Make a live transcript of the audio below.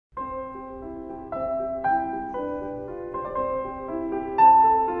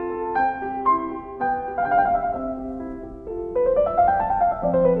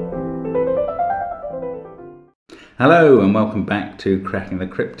Hello and welcome back to Cracking the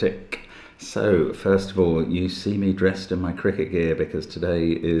Cryptic. So first of all, you see me dressed in my cricket gear because today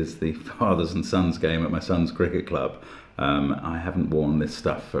is the fathers and sons game at my son's cricket club. I haven't worn this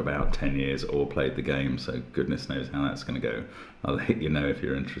stuff for about 10 years or played the game, so goodness knows how that's going to go. I'll let you know if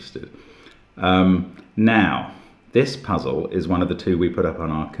you're interested. Now, this puzzle is one of the two we put up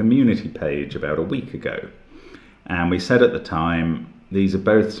on our community page about a week ago. And we said at the time, these are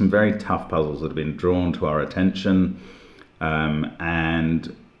both some very tough puzzles that have been drawn to our attention,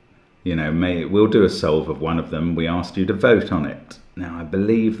 and you know, we'll do a solve of one of them. We asked you to vote on it. Now, I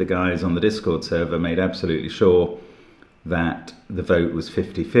believe the guys on the Discord server made absolutely sure that the vote was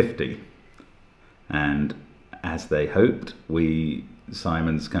 50-50, and as they hoped,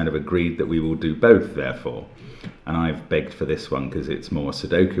 Simon's kind of agreed that we will do both, therefore. And I've begged for this one because it's more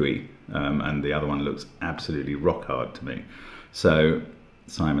Sudoku-y, and the other one looks absolutely rock hard to me. So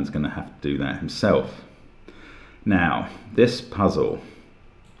Simon's going to have to do that himself. Now, this puzzle,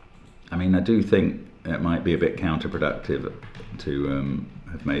 I mean, I do think it might be a bit counterproductive to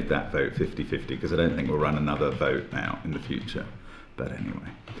have made that vote 50-50, because I don't think we'll run another vote now in the future. But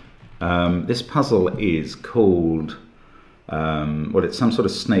anyway, this puzzle is called, well, it's some sort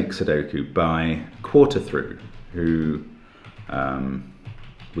of snake Sudoku by Quarter Through, who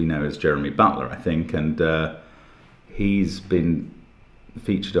we know as Jeremy Butler, I think, and he's been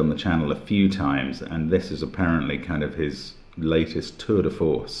featured on the channel a few times, and this is apparently kind of his latest tour de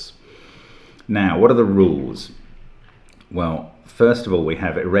force. Now, what are the rules? Well, first of all, we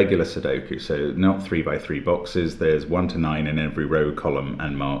have irregular Sudoku, so not 3x3 boxes. There's 1 to 9 in every row, column,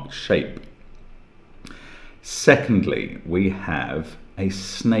 and marked shape. Secondly, we have a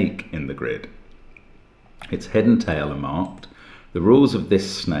snake in the grid. Its head and tail are marked. The rules of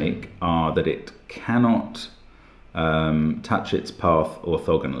this snake are that it cannot touch its path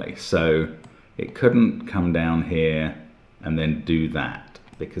orthogonally, so it couldn't come down here and then do that,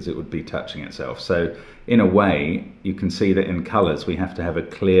 because it would be touching itself. So in a way, you can see that in colours we have to have a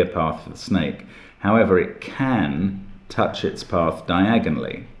clear path for the snake. However, it can touch its path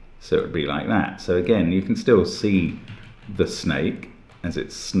diagonally, so it would be like that. So again, you can still see the snake as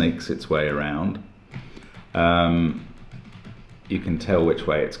it snakes its way around. You can tell which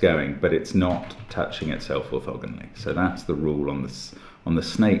way it's going, but it's not touching itself orthogonally. So that's the rule on the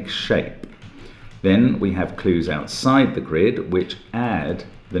snake shape. Then we have clues outside the grid, which add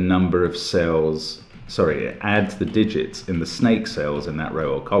the number of cells, sorry, it adds the digits in the snake cells in that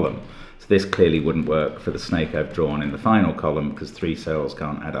row or column. So this clearly wouldn't work for the snake I've drawn in the final column, because 3 cells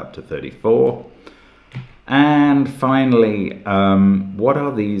can't add up to 34. And finally, what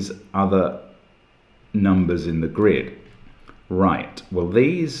are these other numbers in the grid? Right, well,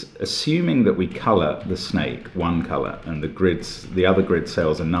 these, assuming that we colour the snake one colour and the other grid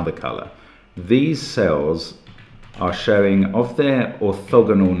cells another colour, these cells are showing of their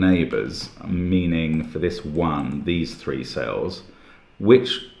orthogonal neighbours, meaning for this one, these 3 cells,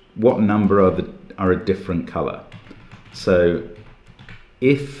 what number are a different colour. So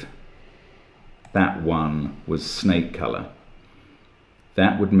if that one was snake colour,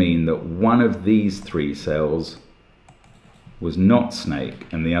 that would mean that one of these 3 cells was not snake,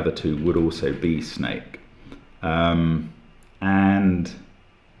 and the other 2 would also be snake. And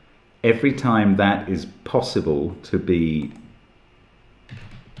every time that is possible to be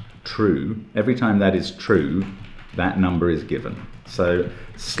true, every time that is true, that number is given. So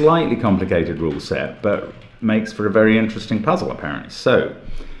slightly complicated rule set, but makes for a very interesting puzzle apparently. So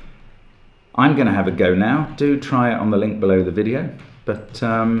I'm going to have a go now. Do try it on the link below the video, but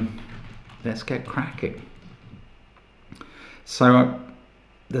let's get cracking. So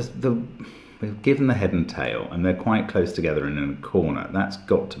we've given the head and tail, and they're quite close together and in a corner. That's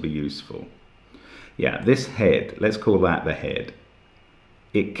got to be useful. Yeah, this head, let's call that the head.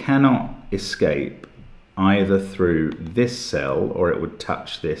 It cannot escape either through this cell, or it would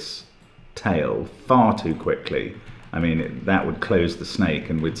touch this tail far too quickly. I mean, that would close the snake,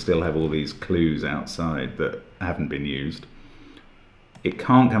 and we'd still have all these clues outside that haven't been used. It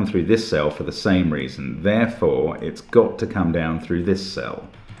can't come through this cell for the same reason. Therefore, it's got to come down through this cell.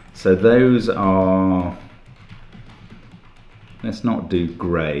 So those are, let's not do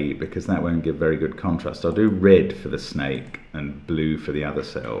grey because that won't give very good contrast. I'll do red for the snake and blue for the other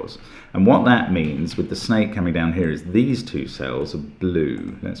cells. And what that means with the snake coming down here is these 2 cells are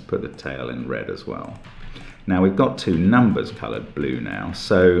blue. Let's put the tail in red as well. Now we've got 2 numbers coloured blue now.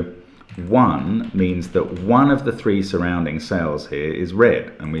 So 1 means that one of the 3 surrounding cells here is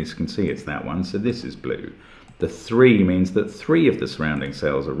red, and we can see it's that one, so this is blue. The 3 means that 3 of the surrounding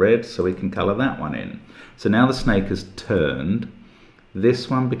cells are red, so we can colour that one in. So now the snake has turned. This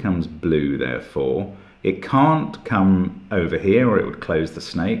one becomes blue, therefore, It can't come over here or it would close the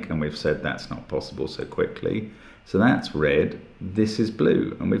snake, and we've said that's not possible so quickly. So that's red, this is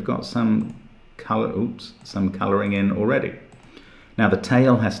blue, and we've got some color, some coloring in already. Now the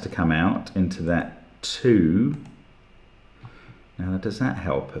tail has to come out into that 2. Now does that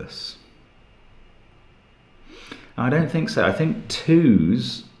help us? I don't think so. I think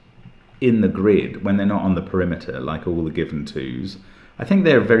 2s in the grid, when they're not on the perimeter, like all the given 2s, I think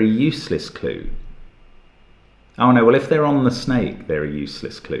they're a very useless clue. Oh no, well if they're on the snake, they're a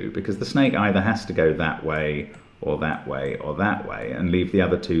useless clue, because the snake either has to go that way or that way or that way and leave the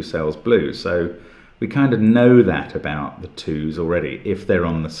other 2 cells blue. So we kind of know that about the 2s already, if they're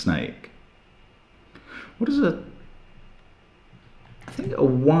on the snake. What is I think a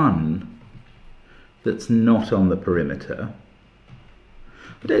 1 that's not on the perimeter,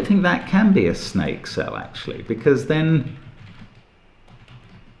 I don't think that can be a snake cell actually, because then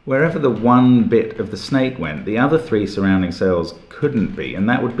wherever the 1 bit of the snake went, the other 3 surrounding cells couldn't be, and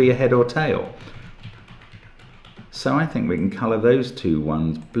that would be a head or tail. So I think we can colour those 2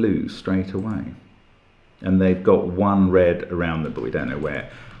 ones blue straight away. And they've got 1 red around them, but we don't know where.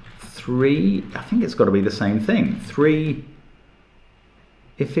 3, I think it's got to be the same thing. 3,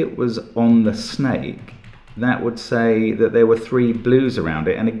 if it was on the snake, that would say that there were 3 blues around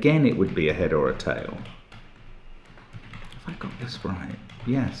it, and again it would be a head or a tail. Have I got this right?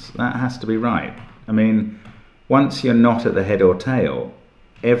 Yes, that has to be right. I mean, once you're not at the head or tail,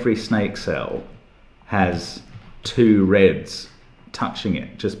 every snake cell has 2 reds touching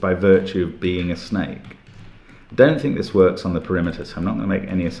it just by virtue of being a snake. I don't think this works on the perimeter, so I'm not going to make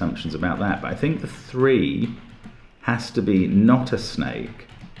any assumptions about that, but I think the 3 has to be not a snake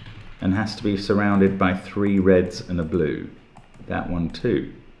and has to be surrounded by 3 reds and a blue. That one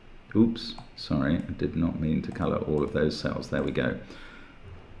too. Oops, sorry, I did not mean to colour all of those cells. There we go.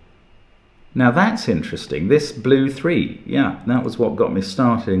 Now that's interesting. This blue 3, yeah, that was what got me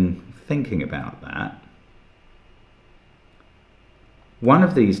starting thinking about that. One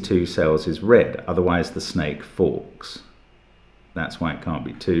of these 2 cells is red, otherwise the snake forks. That's why it can't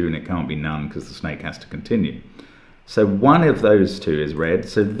be 2 and it can't be none, because the snake has to continue. So one of those 2 is red,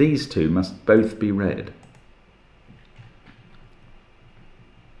 so these 2 must both be red.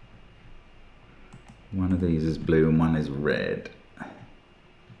 One of these is blue and one is red.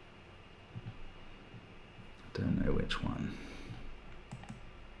 Don't know which one.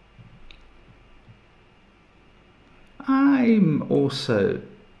 I'm also...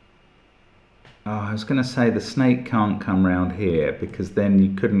 Oh, I was going to say the snake can't come round here, because then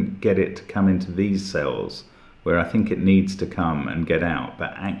you couldn't get it to come into these cells where I think it needs to come and get out,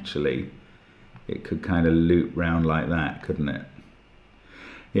 but actually it could kind of loop round like that, couldn't it?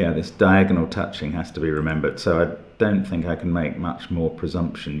 Yeah, this diagonal touching has to be remembered, so I don't think I can make much more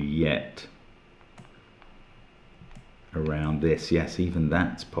presumption yet around this. Yes, even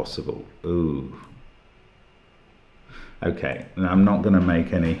that's possible. Ooh. Okay, I'm not going to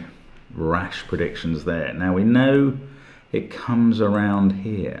make any rash predictions there. Now we know it comes around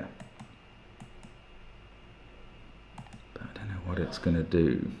here, but I don't know what it's going to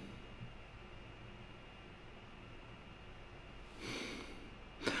do.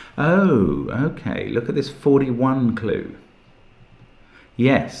 Oh, okay, look at this 41 clue.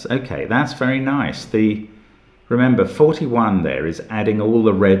 Yes, okay, that's very nice. Remember, 41 there is adding all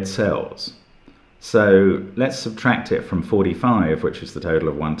the red cells. So let's subtract it from 45, which is the total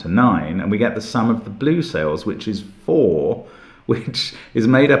of 1 to 9, and we get the sum of the blue cells, which is 4, which is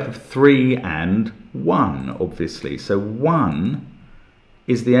made up of 3 and 1, obviously. So 1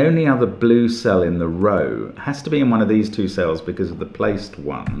 is the only other blue cell in the row. It has to be in one of these 2 cells because of the placed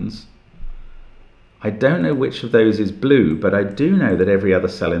ones. I don't know which of those is blue, but I do know that every other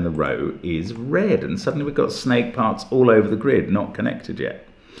cell in the row is red, and suddenly we've got snake parts all over the grid, not connected yet,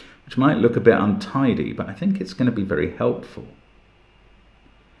 which might look a bit untidy, but I think it's going to be very helpful.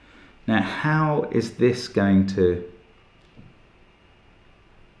 Now, how is this going to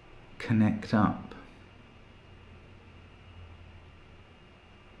connect up?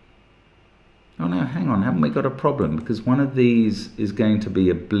 Oh no, hang on, haven't we got a problem? Because one of these is going to be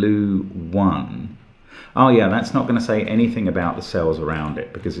a blue 1. Oh yeah, that's not going to say anything about the cells around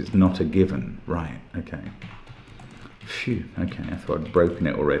it because it's not a given. Right, okay. Phew, okay, I thought I'd broken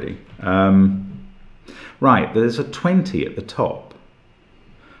it already. Right, there's a 20 at the top.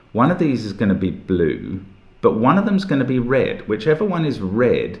 One of these is going to be blue, but one of them's going to be red. Whichever one is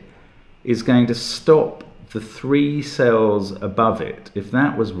red is going to stop the 3 cells above it. If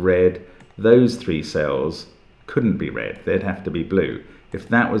that was red, those 3 cells couldn't be red. They'd have to be blue. If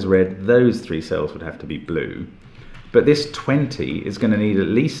that was red, those 3 cells would have to be blue. But this 20 is going to need at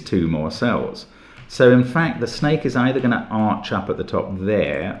least 2 more cells. So in fact, the snake is either going to arch up at the top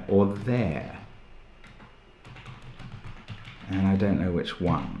there or there. And I don't know which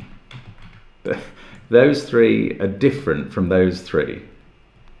one. But those three are different from those three.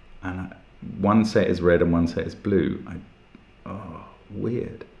 And one set is red and one set is blue. Oh,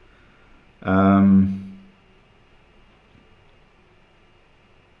 weird.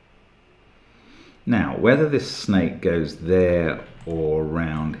 Now, whether this snake goes there or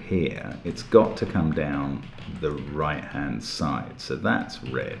around here, it's got to come down the right-hand side. So that's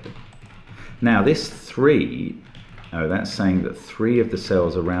red. Now, this 3, oh, that's saying that 3 of the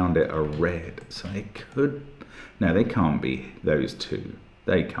cells around it are red. So it could, no, they can't be those 2.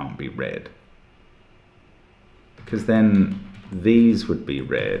 They can't be red. Because then these would be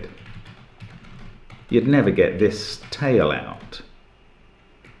red. You'd never get this tail out.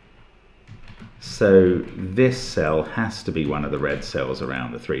 So this cell has to be one of the red cells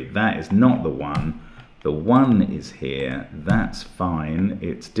around the 3. That is not the 1. The 1 is here. That's fine.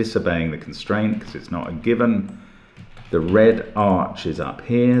 It's disobeying the constraint because it's not a given. The red arch is up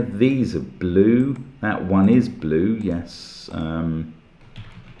here. These are blue. That 1 is blue, yes.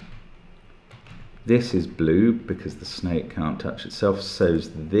 This is blue because the snake can't touch itself.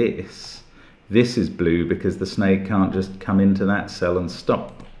 So's this. This is blue because the snake can't just come into that cell and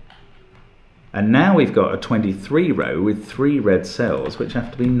stop. And now we've got a 23 row with 3 red cells, which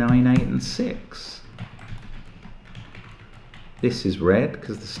have to be 9, 8, and 6. This is red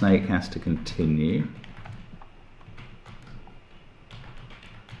because the snake has to continue.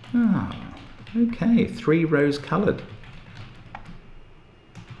 Ah, okay, 3 rows coloured.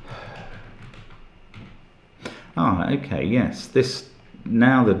 Ah, okay, yes.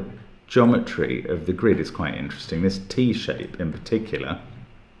 Now the geometry of the grid is quite interesting. This T shape in particular.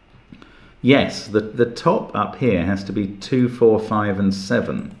 Yes, the top up here has to be 2, 4, 5, and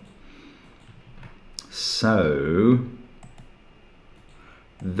 7. So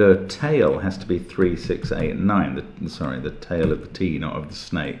the tail has to be 3, 6, 8, and 9. Sorry, the tail of the T, not of the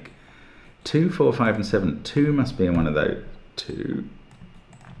snake. 2, 4, 5, and 7. 2 must be in one of those. 2,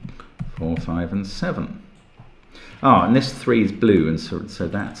 4, 5, and 7. Ah, and this 3 is blue, and so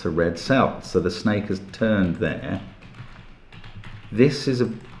that's a red cell. So the snake has turned there. This is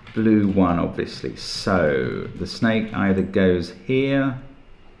a blue 1, obviously. So the snake either goes here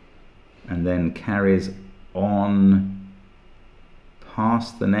and then carries on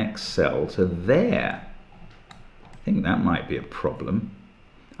past the next cell to there. I think that might be a problem.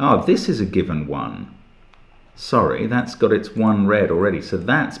 Ah, this is a given 1. Sorry, that's got its 1 red already. So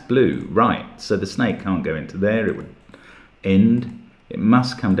that's blue, right. So the snake can't go into there. It would end. It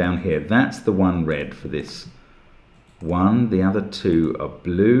must come down here. That's the 1 red for this 1. The other 2 are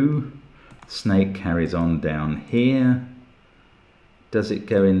blue. Snake carries on down here. Does it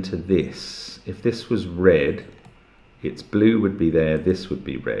go into this? If this was red, its blue would be there. This would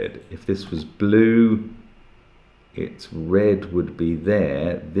be red. If this was blue, its red would be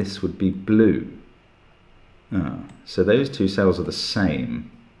there. This would be blue. Ah, so those 2 cells are the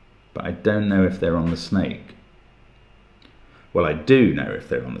same, but I don't know if they're on the snake. Well, I do know if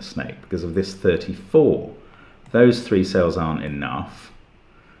they're on the snake because of this 34. Those 3 cells aren't enough.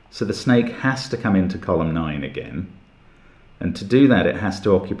 So the snake has to come into column 9 again. And to do that, it has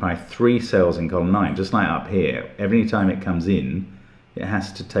to occupy 3 cells in column 9, just like up here. Every time it comes in, it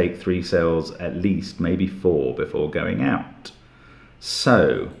has to take 3 cells at least, maybe 4, before going out.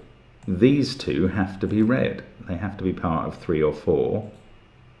 So these 2 have to be red. They have to be part of 3 or 4.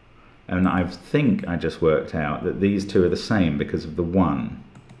 And I think I just worked out that these 2 are the same because of the 1.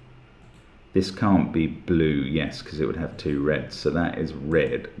 This can't be blue, yes, because it would have 2 reds. So that is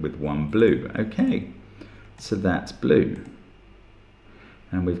red with 1 blue. Okay, so that's blue.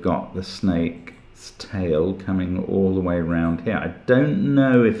 And we've got the snake's tail coming all the way around here. I don't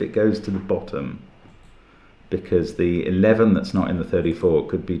know if it goes to the bottom, because the 11 that's not in the 34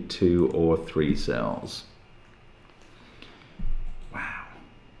 could be 2 or 3 cells. Wow.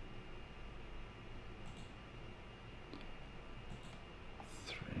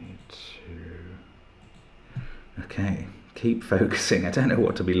 Okay, keep focusing. I don't know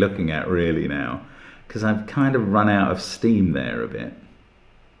what to be looking at really now, because I've kind of run out of steam there a bit.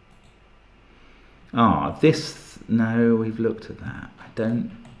 Ah, this, no, we've looked at that. I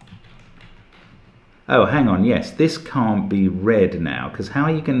don't, oh, hang on, yes, this can't be red now, because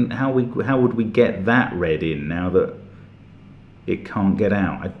how would we get that red in now that it can't get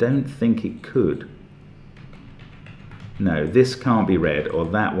out? I don't think it could. No, this can't be red, or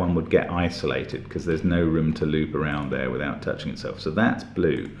that one would get isolated because there's no room to loop around there without touching itself. So that's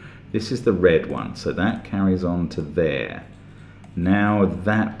blue. This is the red one, so that carries on to there. Now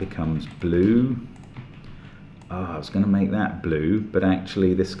that becomes blue. I was going to make that blue, but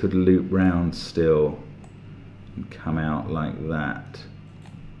actually this could loop round still and come out like that.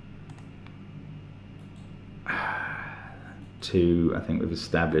 2, I think we've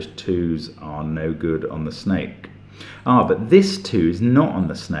established 2s are no good on the snake. But this 2 is not on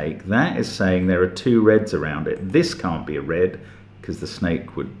the snake. That is saying there are 2 reds around it. This can't be a red because the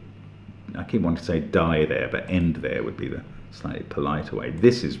snake would, I keep wanting to say die there, but end there would be the slightly politer way.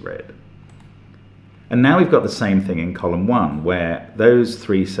 This is red. And now we've got the same thing in column 1, where those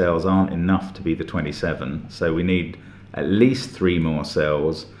 3 cells aren't enough to be the 27, so we need at least 3 more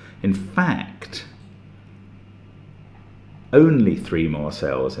cells. In fact, only 3 more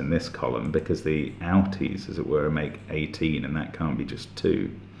cells in this column, because the outies, as it were, make 18, and that can't be just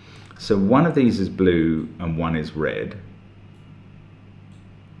 2. So one of these is blue and one is red.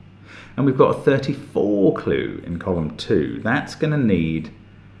 And we've got a 34 clue in column 2. That's going to need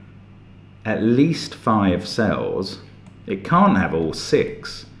at least 5 cells. It can't have all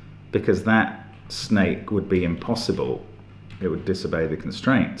 6, because that snake would be impossible. It would disobey the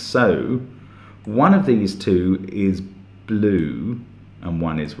constraints. So one of these 2 is blue and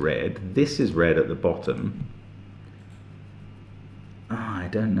one is red. This is red at the bottom. I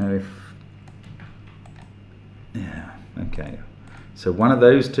don't know if... yeah, okay. So one of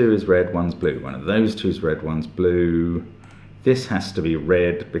those 2 is red, one's blue. One of those 2 is red, one's blue. This has to be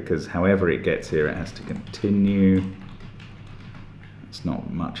red because however it gets here, it has to continue. It's not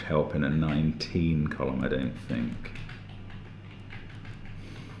much help in a 19 column, I don't think.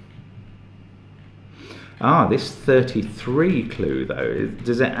 This 33 clue though,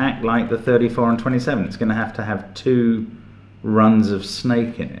 does it act like the 34 and 27? It's going to have 2 runs of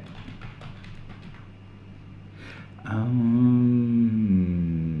snake in it.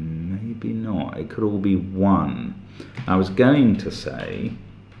 Maybe not. It could all be 1. I was going to say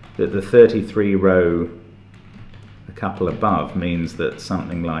that the 33 row, a couple above, means that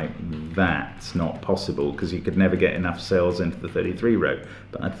something like that's not possible because you could never get enough cells into the 33 row.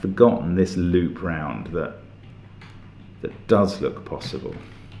 But I'd forgotten this loop round that does look possible.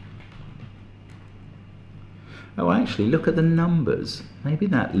 Oh, actually, look at the numbers. Maybe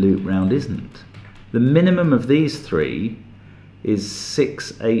that loop round isn't. The minimum of these 3 is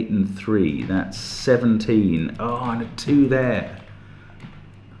 6, 8 and 3. That's 17. And a 2 there.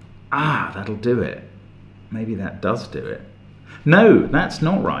 That'll do it. Maybe that does do it. No, that's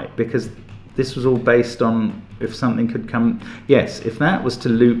not right, because this was all based on if something could come... Yes, if that was to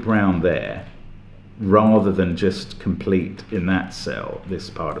loop round there, rather than just complete in that cell, this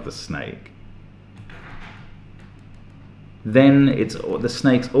part of the snake, then the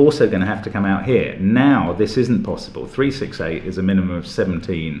snake's also going to have to come out here. Now this isn't possible. 3, 6, 8 is a minimum of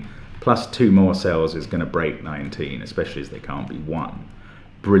 17, plus 2 more cells is going to break 19, especially as they can't be 1.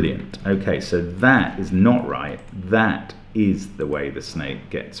 Brilliant. Okay, so that is not right. That is the way the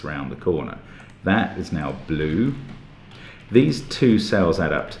snake gets around the corner. That is now blue. These 2 cells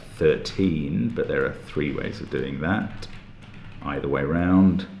add up to 13, but there are 3 ways of doing that. Either way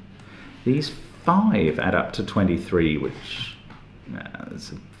round. These 5 add up to 23, which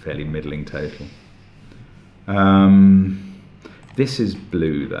is a fairly middling total. This is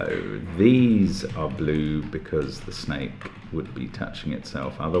blue though. These are blue because the snake would be touching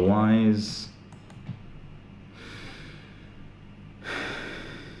itself otherwise.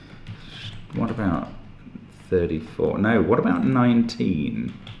 What about 34? No, what about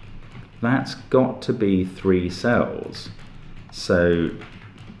 19? That's got to be 3 cells. So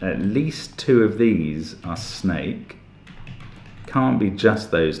at least 2 of these are snake. Can't be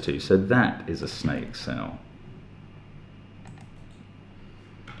just those 2, so that is a snake cell.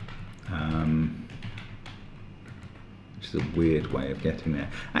 Which is a weird way of getting there.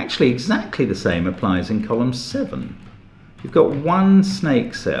 Actually, exactly the same applies in column 7. You've got 1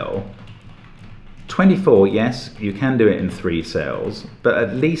 snake cell. 24, yes, you can do it in 3 cells, but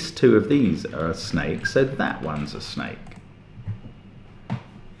at least 2 of these are a snake, so that one's a snake.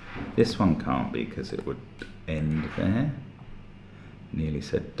 This one can't be because it would end there. Nearly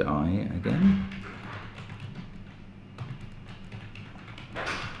said die again.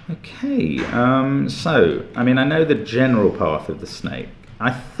 Okay, so, I mean, I know the general path of the snake.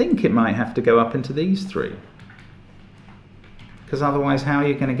 I think it might have to go up into these 3. Because otherwise, how are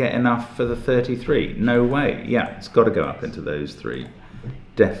you going to get enough for the 33? No way. Yeah, it's got to go up into those 3.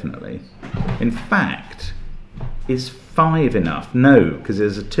 Definitely. In fact, is 5 enough? No, because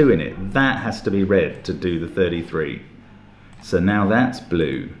there's a 2 in it. That has to be red to do the 33. So now that's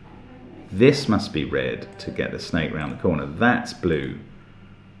blue. This must be red to get the snake round the corner. That's blue.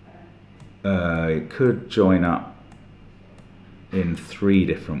 It could join up in 3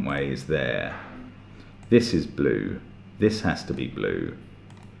 different ways there. This is blue. This has to be blue.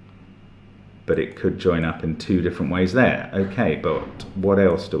 But it could join up in two different ways there. Okay, but what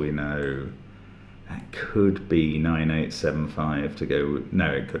else do we know? That could be 9875 to go...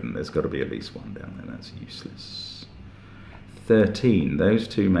 No, it couldn't. There's got to be at least one down there. That's useless. 13. Those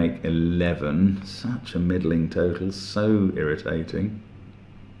two make 11. Such a middling total. So irritating.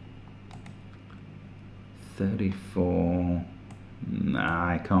 34. Nah,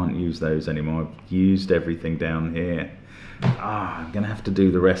 I can't use those anymore. I've used everything down here. I'm going to have to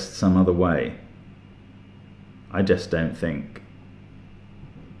do the rest some other way. I just don't think...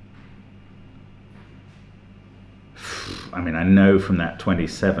 I mean, I know from that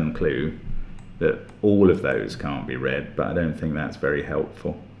 27 clue that all of those can't be read, but I don't think that's very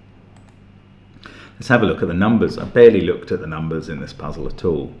helpful. Let's have a look at the numbers. I barely looked at the numbers in this puzzle at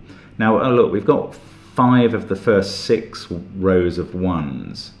all. Now, oh look, we've got 5 of the first 6 rows of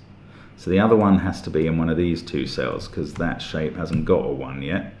 1s. So the other one has to be in one of these two cells because that shape hasn't got a 1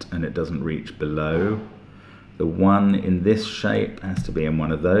 yet and it doesn't reach below. The 1 in this shape has to be in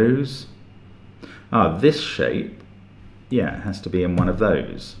one of those. This shape, yeah, it has to be in one of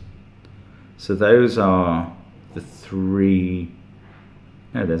those. So those are the 3...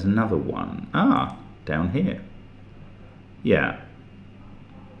 No, there's another one. Down here. Yeah,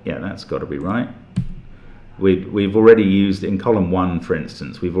 that's got to be right. We've already used, in column 1 for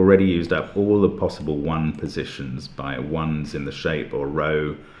instance, we've already used up all the possible 1 positions by 1s in the shape or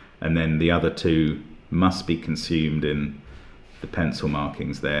row, and then the other 2 must be consumed in the pencil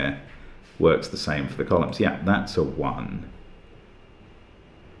markings there. Works the same for the columns. Yeah, that's a 1.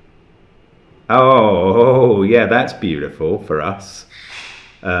 Oh, yeah, that's beautiful for us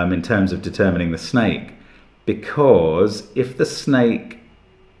in terms of determining the snake, because if the snake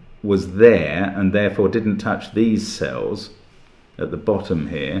was there and therefore didn't touch these cells at the bottom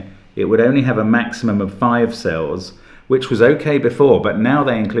here, it would only have a maximum of 5 cells, which was okay before, but now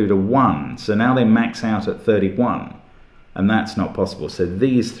they include a 1, so now they max out at 31, and that's not possible. So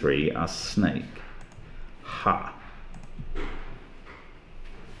these 3 are snake. Ha!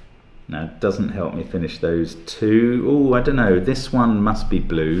 Now it doesn't help me finish those 2. Oh, I don't know, this one must be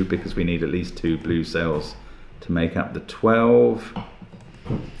blue because we need at least 2 blue cells to make up the 12.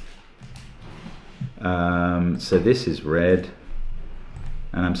 So this is red,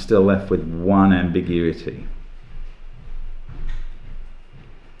 and I'm still left with 1 ambiguity.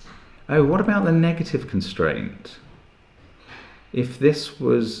 Oh, what about the negative constraint? If this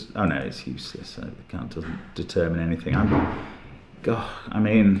was... Oh no, it's useless. It doesn't determine anything. I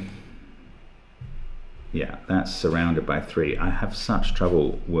mean... Yeah, that's surrounded by 3. I have such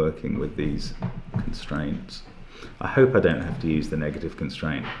trouble working with these constraints. I hope I don't have to use the negative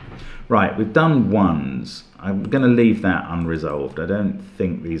constraint. Right, we've done 1s. I'm going to leave that unresolved. I don't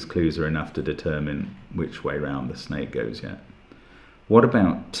think these clues are enough to determine which way round the snake goes yet. What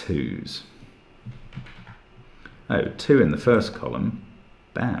about 2s? Oh, 2 in the first column.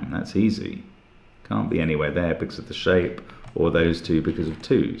 Bam, that's easy. Can't be anywhere there because of the shape, or those 2 because of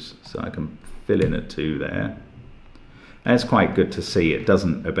 2s. So I can fill in a 2 there. And it's quite good to see it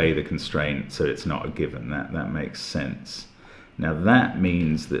doesn't obey the constraint, so it's not a given. That makes sense. Now that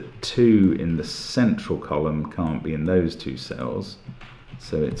means that 2 in the central column can't be in those 2 cells,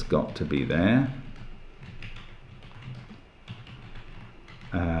 so it's got to be there.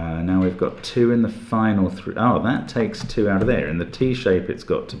 Now we've got 2 in the final 3. Oh, that takes 2 out of there. In the T shape, it's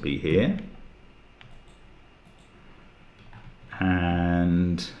got to be here.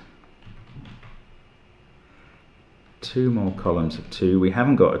 And 2 more columns of 2. We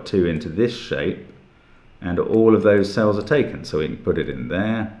haven't got a 2 into this shape, and all of those cells are taken, so we can put it in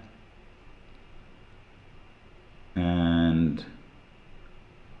there. And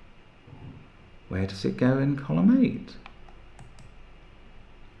where does it go in column 8?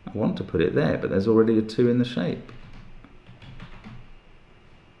 I want to put it there, but there's already a 2 in the shape.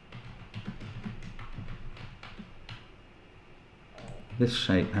 This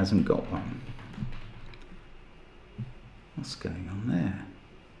shape hasn't got one. What's going on there?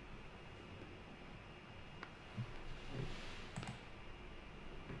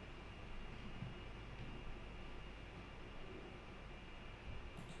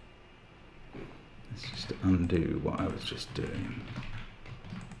 Let's just undo what I was just doing.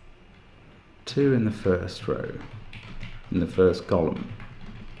 2 in the first row, in the first column.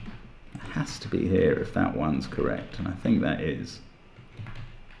 It has to be here if that one's correct, and I think that is.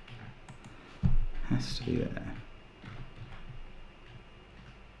 Has to be there.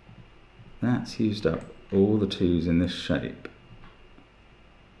 That's used up all the 2s in this shape.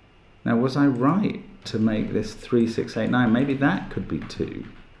 Now, was I right to make this 3, 6, 8, 9? Maybe that could be 2.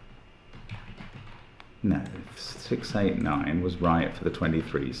 No, 6, 8, 9 was right for the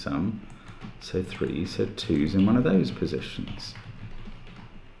 23 sum. So 3, so 2's in one of those positions.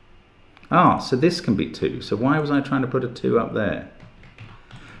 Ah, so this can be 2. So why was I trying to put a 2 up there?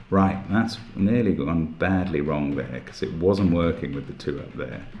 Right, that's nearly gone badly wrong there, because it wasn't working with the 2 up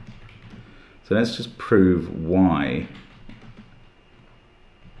there. So let's just prove why.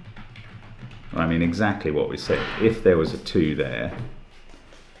 I mean, exactly what we said. If there was a 2 there,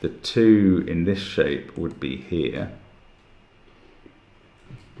 the 2 in this shape would be here.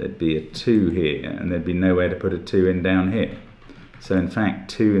 There'd be a 2 here, and there'd be nowhere to put a 2 in down here. So in fact,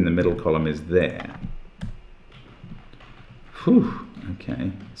 2 in the middle column is there. Whew,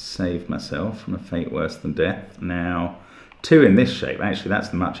 okay, saved myself from a fate worse than death. Now, 2 in this shape, actually that's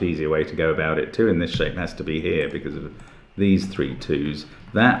the much easier way to go about it. 2 in this shape has to be here because of these 3 2's.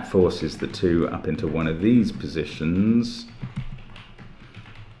 That forces the 2 up into one of these positions.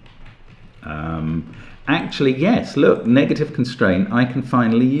 Actually, yes, look, negative constraint, I can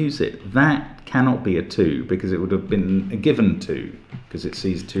finally use it. That cannot be a 2 because it would have been a given 2 because it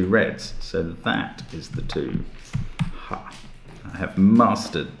sees 2 reds. So that is the 2. Ha! I have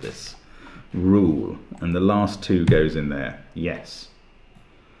mastered this rule, and the last 2 goes in there. Yes.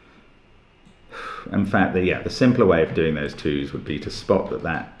 In fact, the simpler way of doing those 2's would be to spot that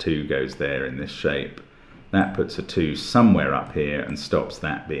that 2 goes there in this shape. That puts a 2 somewhere up here and stops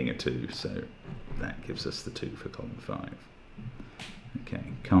that being a 2. So that gives us the 2 for column 5. Okay,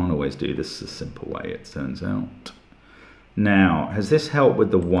 can't always do this the simple way, it turns out. Now, has this helped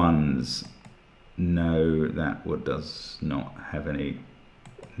with the 1's? No, that does not have any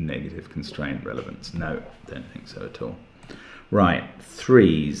negative constraint relevance. No, don't think so at all. Right,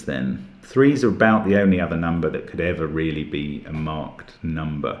 3's then. 3's are about the only other number that could ever really be a marked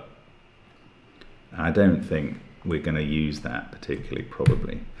number. I don't think we're going to use that particularly,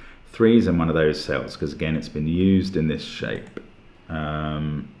 probably. 3's in one of those cells, because again, it's been used in this shape.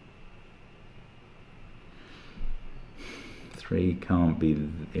 3 can't be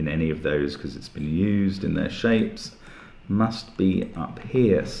in any of those because it's been used in their shapes. Must be up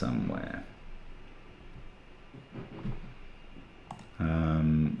here somewhere.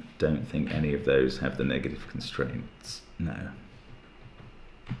 Don't think any of those have the negative constraints. No.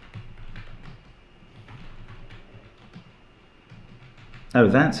 Oh,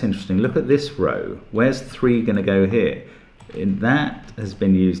 that's interesting. Look at this row. Where's 3 going to go here? That has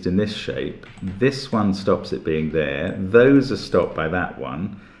been used in this shape. This one stops it being there. Those are stopped by that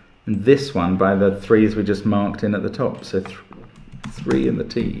one. And this one by the 3's we just marked in at the top. So 3 in the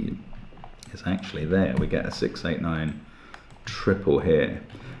T is actually there. We get a 6, 8, 9 triple here.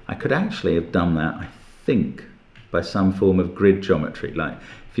 I could actually have done that, I think, by some form of grid geometry. Like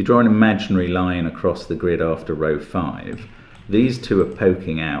if you draw an imaginary line across the grid after row 5, these 2 are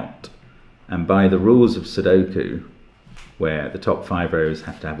poking out. And by the rules of Sudoku, where the top 5 rows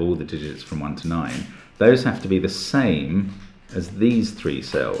have to have all the digits from 1 to 9, those have to be the same as these 3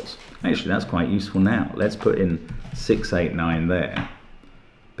 cells. Actually, that's quite useful now. Let's put in 6, 8, 9 there,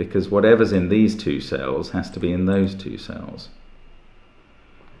 because whatever's in these 2 cells has to be in those 2 cells.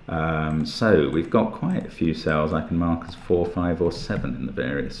 So we've got quite a few cells I can mark as 4, 5, or 7 in the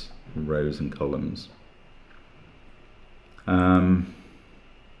various rows and columns.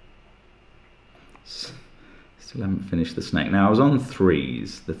 Still haven't finished the snake. Now I was on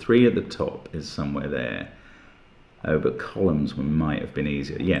 3's. The 3 at the top is somewhere there. Oh, but columns might have been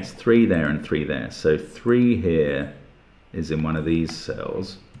easier. Yes, 3 there and 3 there. So 3 here is in one of these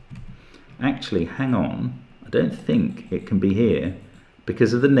cells. Actually, hang on. I don't think it can be here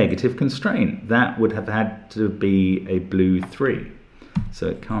because of the negative constraint. That would have had to be a blue 3. So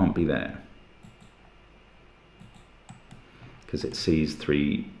it can't be there, because it sees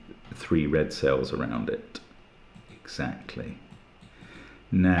three red cells around it. Exactly.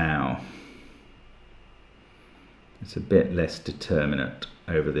 Now, it's a bit less determinate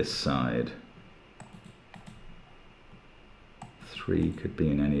over this side. 3 could be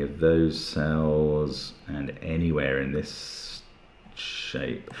in any of those cells and anywhere in this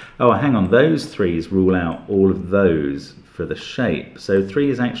shape. Oh, hang on, those 3's rule out all of those for the shape. So 3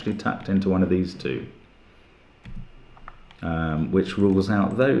 is actually tucked into one of these 2. Which rules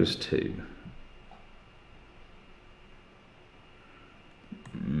out those 2.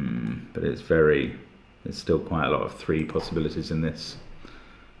 But there's still quite a lot of 3 possibilities in this.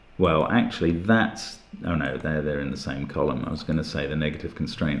 Well, actually that's, oh no, they're in the same column. I was going to say the negative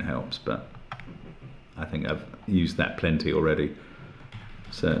constraint helps, but I think I've used that plenty already,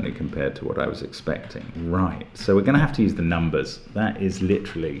 certainly compared to what I was expecting. Right, so we're going to have to use the numbers. That is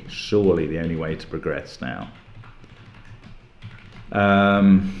literally, surely the only way to progress now.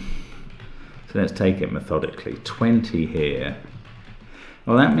 So let's take it methodically. 20 here.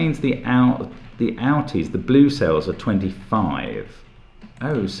 Well, that means the outies, the blue cells, are 25.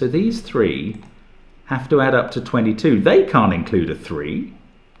 Oh, so these three have to add up to 22. They can't include a 3.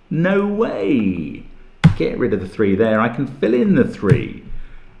 No way. Get rid of the 3 there. I can fill in the 3.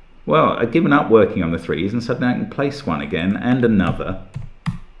 Well, I've given up working on the 3s and suddenly I can place one again and another.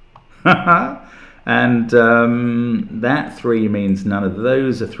 And that 3 means none of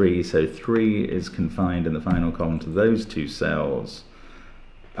those are 3, so 3 is confined in the final column to those 2 cells.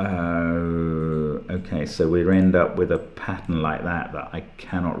 Okay, so we'll end up with a pattern like that I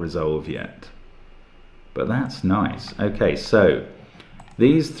cannot resolve yet. But that's nice. Okay, so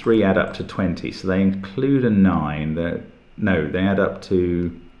these 3 add up to 20, so they include a 9. No, they add up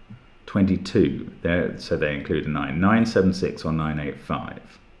to 22, so they include a 9. 976 or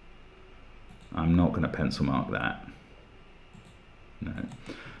 985. I'm not going to pencil mark that. No.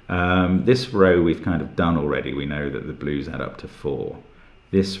 This row we've kind of done already. We know that the blues add up to 4.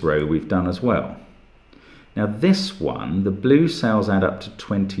 This row we've done as well. Now this one, the blue cells add up to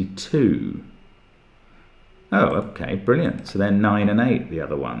 22. Oh, okay, brilliant. So they're 9 and 8, the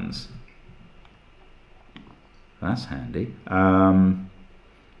other ones. That's handy.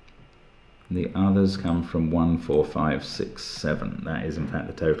 The others come from 1, 4, 5, 6, 7. That is in fact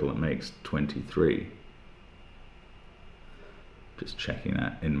the total that makes 23. Just checking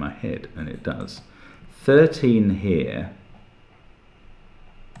that in my head, and it does. 13 here.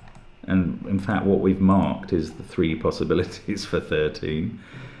 And in fact what we've marked is the 3 possibilities for 13.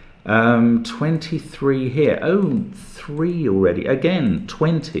 23 here. Oh, 3 already. Again,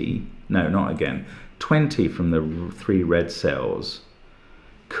 20. No, not again. 20 from the 3 red cells.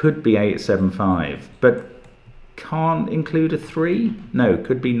 Could be 875, but can't include a 3? No,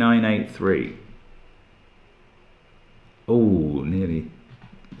 could be 983. Oh, nearly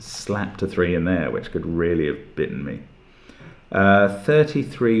slapped a 3 in there, which could really have bitten me.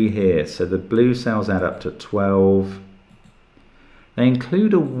 33 here, so the blue cells add up to 12. They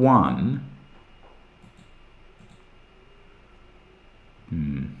include a 1.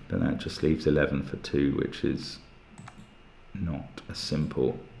 But that just leaves 11 for 2, which is not a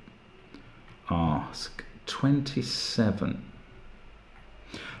simple ask. 27.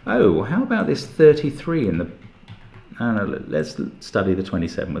 Oh, how about this 33 in the... No, let's study the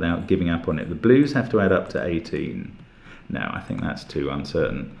 27 without giving up on it. The blues have to add up to 18. No, I think that's too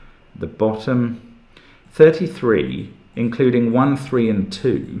uncertain. The bottom, 33, including 1, 3, and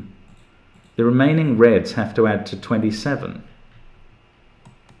 2. The remaining reds have to add to 27.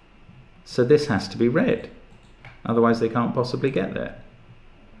 So this has to be red. Otherwise they can't possibly get there.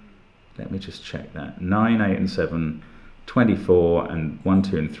 Let me just check that. 9, 8, and 7, 24, and 1,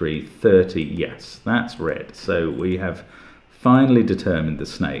 2, and 3, 30. Yes, that's red. So we have finally determined the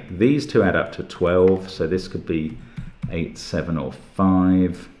snake. These 2 add up to 12, so this could be 8, 7, or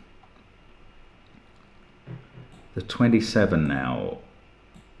 5. The 27 now,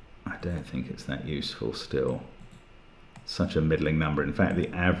 I don't think it's that useful still. Such a middling number. In fact, the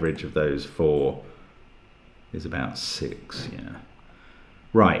average of those 4 is about 6, yeah.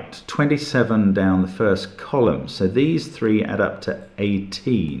 Right, 27 down the first column. So these 3 add up to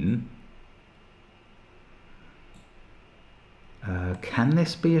 18. Can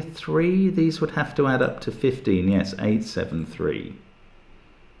this be a 3? These would have to add up to 15. Yes, 8, 7, 3.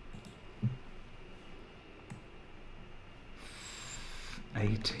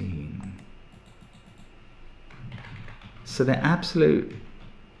 So the absolute...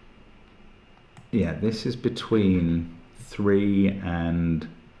 Yeah, this is between 3 and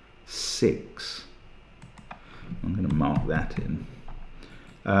 6. I'm going to mark that in.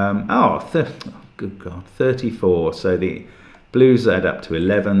 Good God, 34. So the blues add up to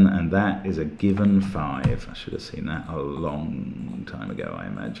 11, and that is a given 5. I should have seen that a long time ago, I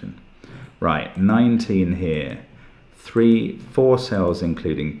imagine. Right, 19 here. 4 cells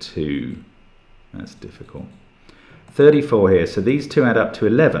including 2. That's difficult. 34 here, so these 2 add up to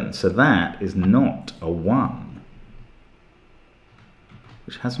 11, so that is not a 1.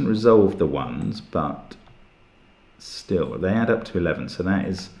 Which hasn't resolved the 1s, but still, they add up to 11, so that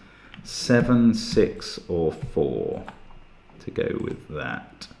is 7, 6, or 4 to go with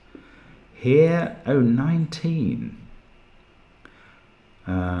that. Here, oh, 19.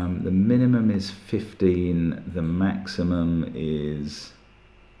 The minimum is 15, the maximum is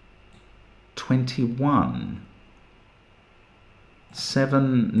 21.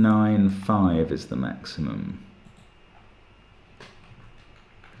 7, 9, 5 is the maximum.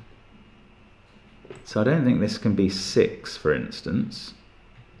 So I don't think this can be 6, for instance,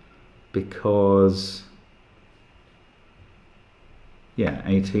 because Yeah,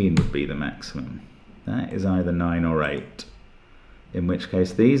 18 would be the maximum. That is either 9 or 8. In which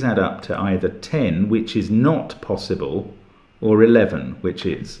case these add up to either 10, which is not possible, or 11, which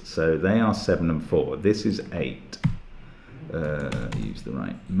is. So they are 7 and 4. This is 8. Use the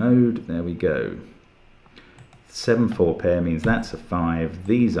right mode. There we go. 7-4 pair means that's a 5.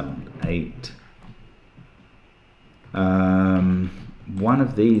 These aren't 8. One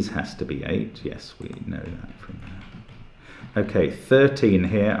of these has to be 8. Yes, we know that from that. Okay, 13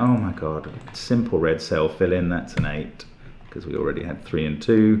 here. Oh my god. Simple red cell fill in. That's an 8. Because we already had 3 and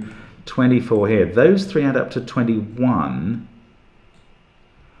 2. 24 here. Those three add up to 21.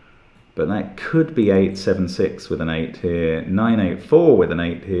 But that could be 876 with an 8 here, 984 with an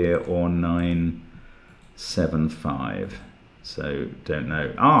 8 here, or 975. So don't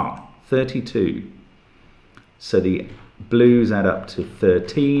know. 32. So the blues add up to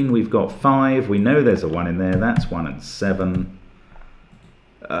 13. We've got 5. We know there's a 1 in there. That's 1 and 7.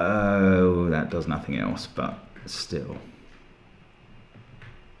 Oh, that does nothing else, but still.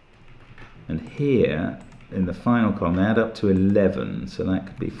 And here, in the final column, they add up to 11, so that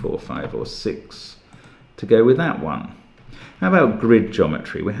could be 4, 5, or 6 to go with that one. How about grid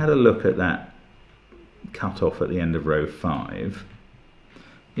geometry? We had a look at that cut off at the end of row 5.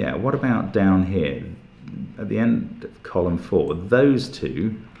 Yeah, what about down here? At the end of column 4, those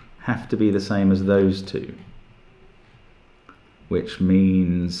two have to be the same as those two, which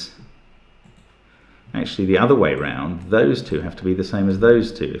means actually the other way round, those two have to be the same as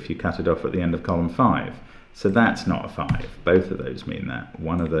those two if you cut it off at the end of column 5. So that's not a 5. Both of those mean that.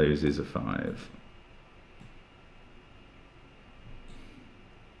 One of those is a 5.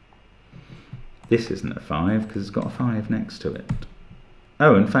 This isn't a 5 because it's got a 5 next to it.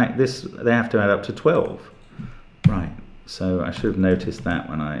 Oh, in fact, this they have to add up to 12. Right, so I should have noticed that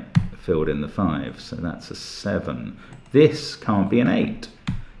when I filled in the 5. So that's a 7. This can't be an 8.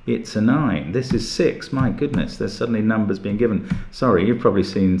 It's a 9. This is 6. My goodness, there's suddenly numbers being given. Sorry, you've probably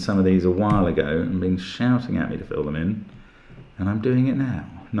seen some of these a while ago and been shouting at me to fill them in. And I'm doing it now.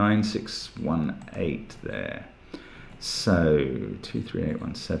 9, 6, 1, 8 there. So, 2, 3, 8,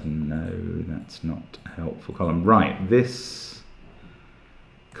 1, 7. No, that's not a helpful column. Right, this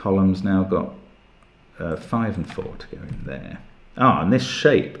column's now got 5 and 4 to go in there. And this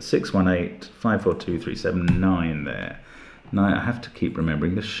shape, 6, 1, 8, 5, 4, 2, 3, 7, 9 there. Now I have to keep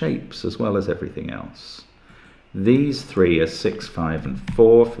remembering the shapes as well as everything else. These three are 6, 5, and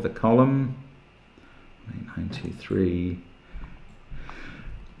 4 for the column. 9, 2, 3.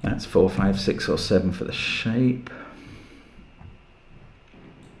 That's 4, 5, 6, or 7 for the shape.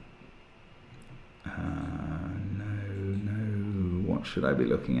 No. What should I be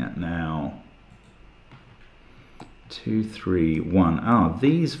looking at now? 2, 3, 1.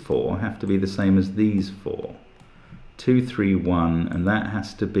 These 4 have to be the same as these 4. 2, 3, 1, and that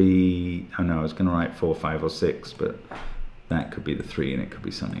has to be, oh no, I was going to write 4, 5, or 6, but that could be the 3 and it could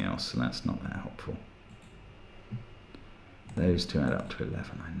be something else, so that's not that helpful. Those two add up to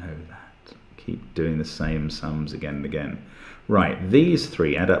 11, I know that. Keep doing the same sums again and again. Right, these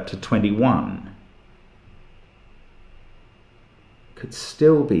 3 add up to 21. Could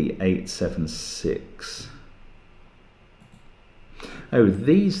still be 8, 7, 6. Oh,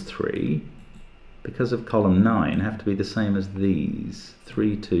 these 3, because of column 9, have to be the same as these.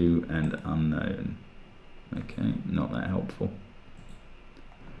 3, 2, and unknown. Okay, not that helpful.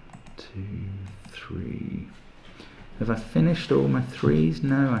 2, 3. Have I finished all my 3s?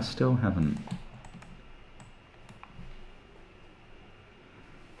 No, I still haven't.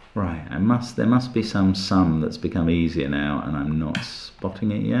 Right, there must be some sum that's become easier now, and I'm not spotting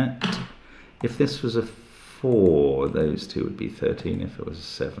it yet. If this was a 4, those two would be 13. If it was a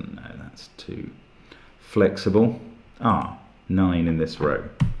 7, no, that's too flexible. 9 in this row.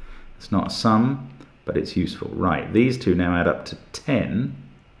 It's not a sum, but it's useful. Right, these two now add up to 10,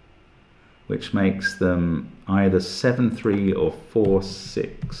 which makes them either 7, 3 or 4,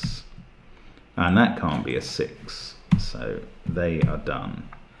 6. And that can't be a 6, so they are done.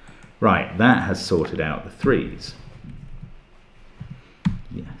 Right, that has sorted out the 3s.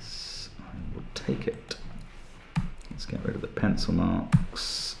 Yes, I will take it. Let's get rid of the pencil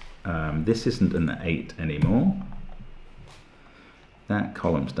marks. This isn't an 8 anymore. That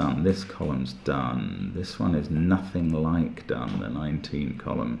column's done. This column's done. This one is nothing like done, the 19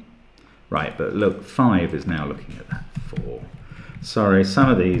 column. Right, but look, 5 is now looking at that 4. Sorry,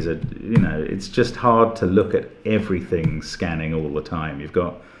 some of these are, it's just hard to look at everything scanning all the time. You've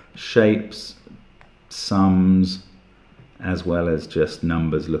got shapes, sums, as well as just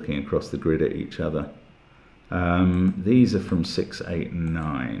numbers looking across the grid at each other. These are from 6, 8, and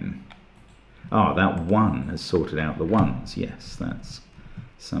 9. Ah, that 1 has sorted out the ones. Yes, that's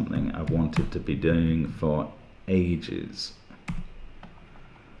something I've wanted to be doing for ages.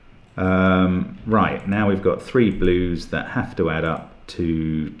 Right, now we've got 3 blues that have to add up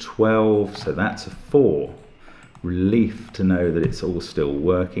to 12, so that's a 4. Relief to know that it's all still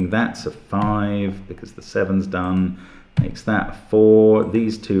working. That's a 5 because the 7's done. Makes that a 4.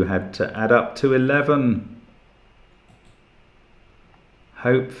 These two had to add up to 11.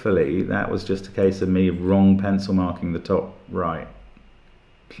 Hopefully that was just a case of me wrong pencil marking the top right.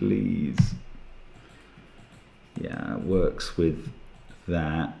 Please. Yeah, it works with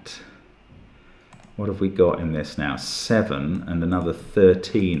that. What have we got in this now? 7 and another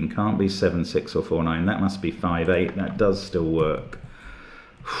 13. Can't be 7, 6 or 4, 9. That must be 5, 8. That does still work.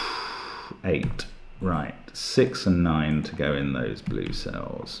 8. Right. 6 and 9 to go in those blue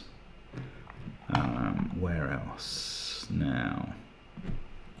cells. Where else? Now.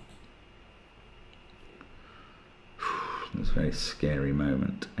 It's a very scary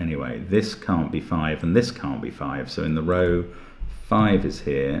moment. Anyway, this can't be 5 and this can't be 5. So in the row, 5 is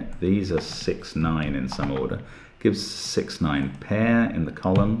here. These are 6, 9 in some order. Gives 6, 9 pair in the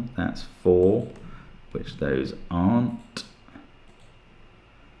column. That's 4, which those aren't.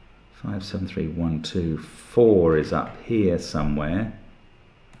 5, 7, 3, 1, 2, 4 is up here somewhere.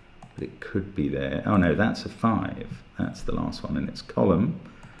 But it could be there. Oh no, that's a 5. That's the last one in its column.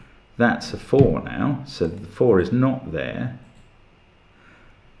 That's a 4 now, so the 4 is not there.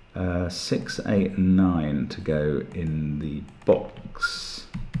 6, 8 and 9 to go in the box.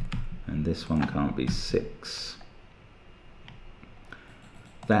 And this one can't be 6.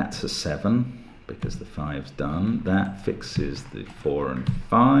 That's a 7, because the 5's done. That fixes the 4 and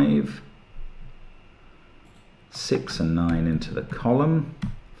 5. 6 and 9 into the column.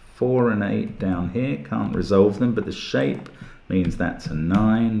 4 and 8 down here, can't resolve them, but the shape means that's a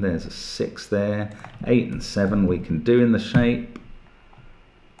 9, there's a 6 there. 8 and 7 we can do in the shape.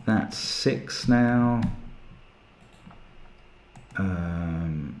 That's 6 now.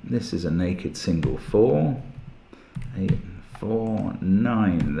 This is a naked single 4. 8 and 4,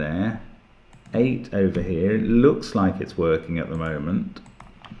 9 there. 8 over here. It looks like it's working at the moment.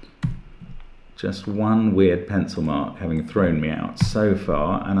 Just one weird pencil mark having thrown me out so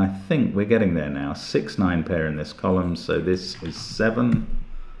far, and I think we're getting there now. 6, 9 pair in this column, so this is 7.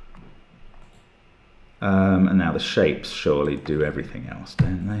 And now the shapes surely do everything else,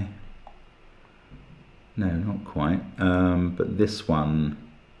 don't they? No, not quite. But this one,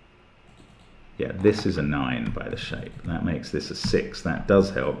 yeah, this is a 9 by the shape. That makes this a 6. That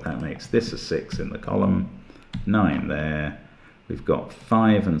does help. That makes this a 6 in the column. 9 there. We've got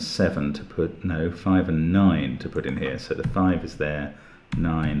 5 and 7 to put, no, 5 and 9 to put in here. So the 5 is there,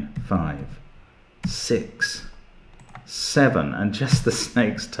 9, 5, 6, 7, and just the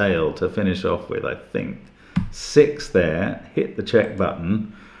snake's tail to finish off with, I think. 6 there, hit the check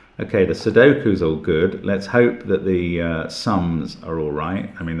button. Okay, the Sudoku's all good. Let's hope that the sums are all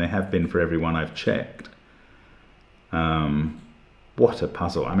right. I mean, they have been for everyone I've checked. What a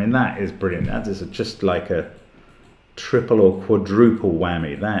puzzle. I mean, that is brilliant. That is just like a triple or quadruple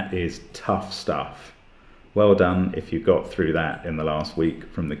whammy. That is tough stuff. Well done if you got through that in the last week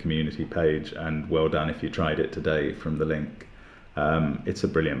from the community page, and well done if you tried it today from the link. It's a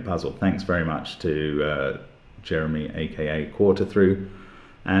brilliant puzzle. Thanks very much to Jeremy, aka Quarter Through,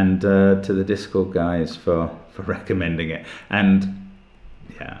 and to the Discord guys for recommending it. And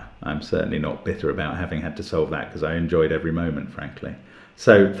yeah, I'm certainly not bitter about having had to solve that, because I enjoyed every moment, frankly.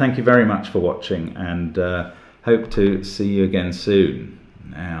 So thank you very much for watching, and hope to see you again soon.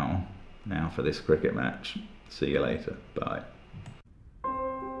 Now for this cricket match. See you later. Bye.